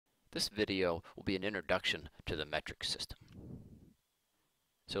This video will be an introduction to the metric system.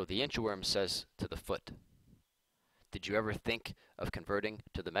 So the inchworm says to the foot, did you ever think of converting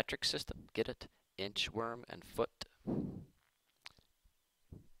to the metric system? Get it? Inchworm and foot.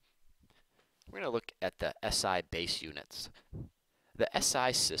 We're going to look at the SI base units. The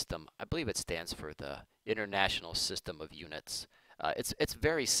SI system, I believe it stands for the International System of Units. It's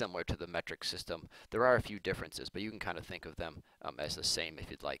very similar to the metric system. There are a few differences, but you can kind of think of them as the same if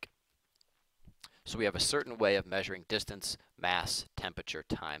you'd like. So we have a certain way of measuring distance, mass, temperature,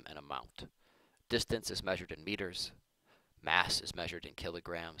 time, and amount. Distance is measured in meters, mass is measured in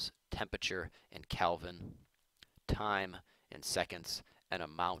kilograms, temperature in Kelvin, time in seconds, and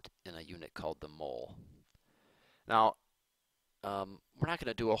amount in a unit called the mole. Now, we're not going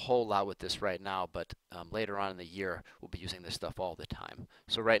to do a whole lot with this right now, but later on in the year, we'll be using this stuff all the time.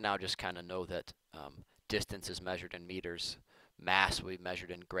 So right now, just kind of know that distance is measured in meters, mass will be measured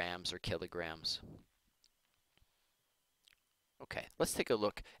in grams or kilograms. Okay, let's take a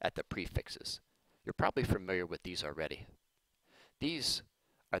look at the prefixes. You're probably familiar with these already. These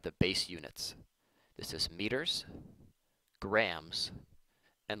are the base units. This is meters, grams,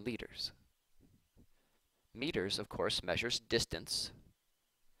 and liters. Meters, of course, measures distance.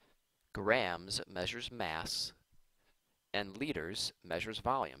 Grams measures mass. And liters measures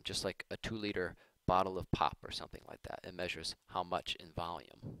volume, just like a 2-liter bottle of pop or something like that. It measures how much in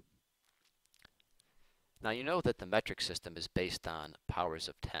volume. Now you know that the metric system is based on powers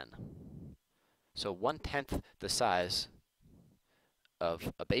of 10. So 1/10 the size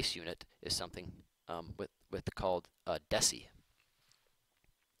of a base unit is something called a deci.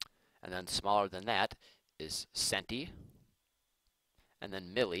 And then smaller than that is centi, and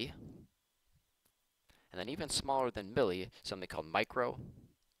then milli, and then even smaller than milli, something called micro,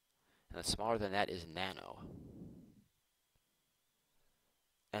 and then smaller than that is nano.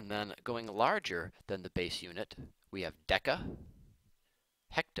 And then going larger than the base unit, we have deca,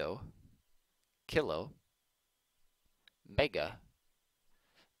 hecto, kilo, mega,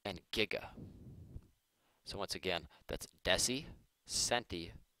 and giga. So once again, that's deci,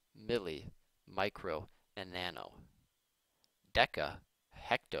 centi, milli, micro, and nano. Deca,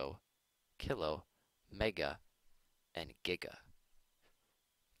 hecto, kilo, mega, and giga.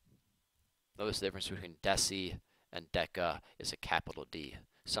 Notice the difference between deci and deca is a capital D.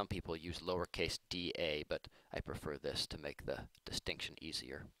 Some people use lowercase da, but I prefer this to make the distinction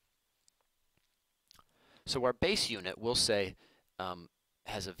easier. So our base unit, we'll say,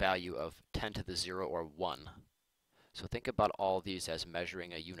 has a value of 10 to the 0 or 1. So think about all these as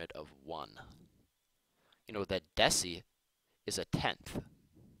measuring a unit of 1. You know that deci is a 10th,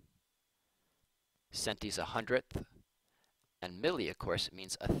 centi's a 100th, and milli, of course,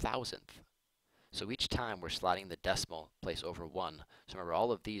 means a 1,000th. So each time we're sliding the decimal place over 1. So remember,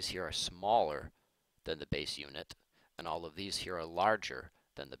 all of these here are smaller than the base unit, and all of these here are larger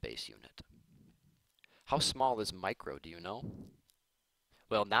than the base unit. How small is micro, do you know?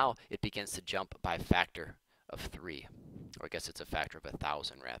 Well, now it begins to jump by a factor of 3, or I guess it's a factor of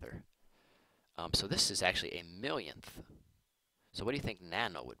 1,000 rather. So this is actually a millionth. So what do you think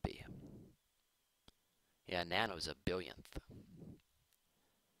nano would be? Yeah, nano is a billionth.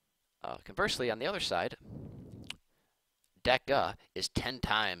 Conversely, on the other side, deca is 10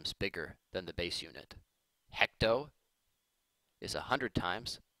 times bigger than the base unit. Hecto is 100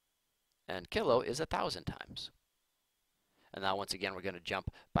 times, and kilo is 1,000 times. And now once again, we're going to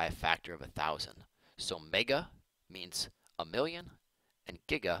jump by a factor of 1,000. So mega means a million, and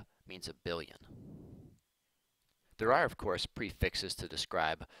giga means a billion. There are, of course, prefixes to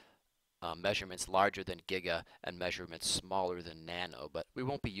describe measurements larger than giga and measurements smaller than nano, but we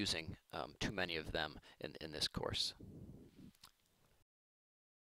won't be using too many of them in this course.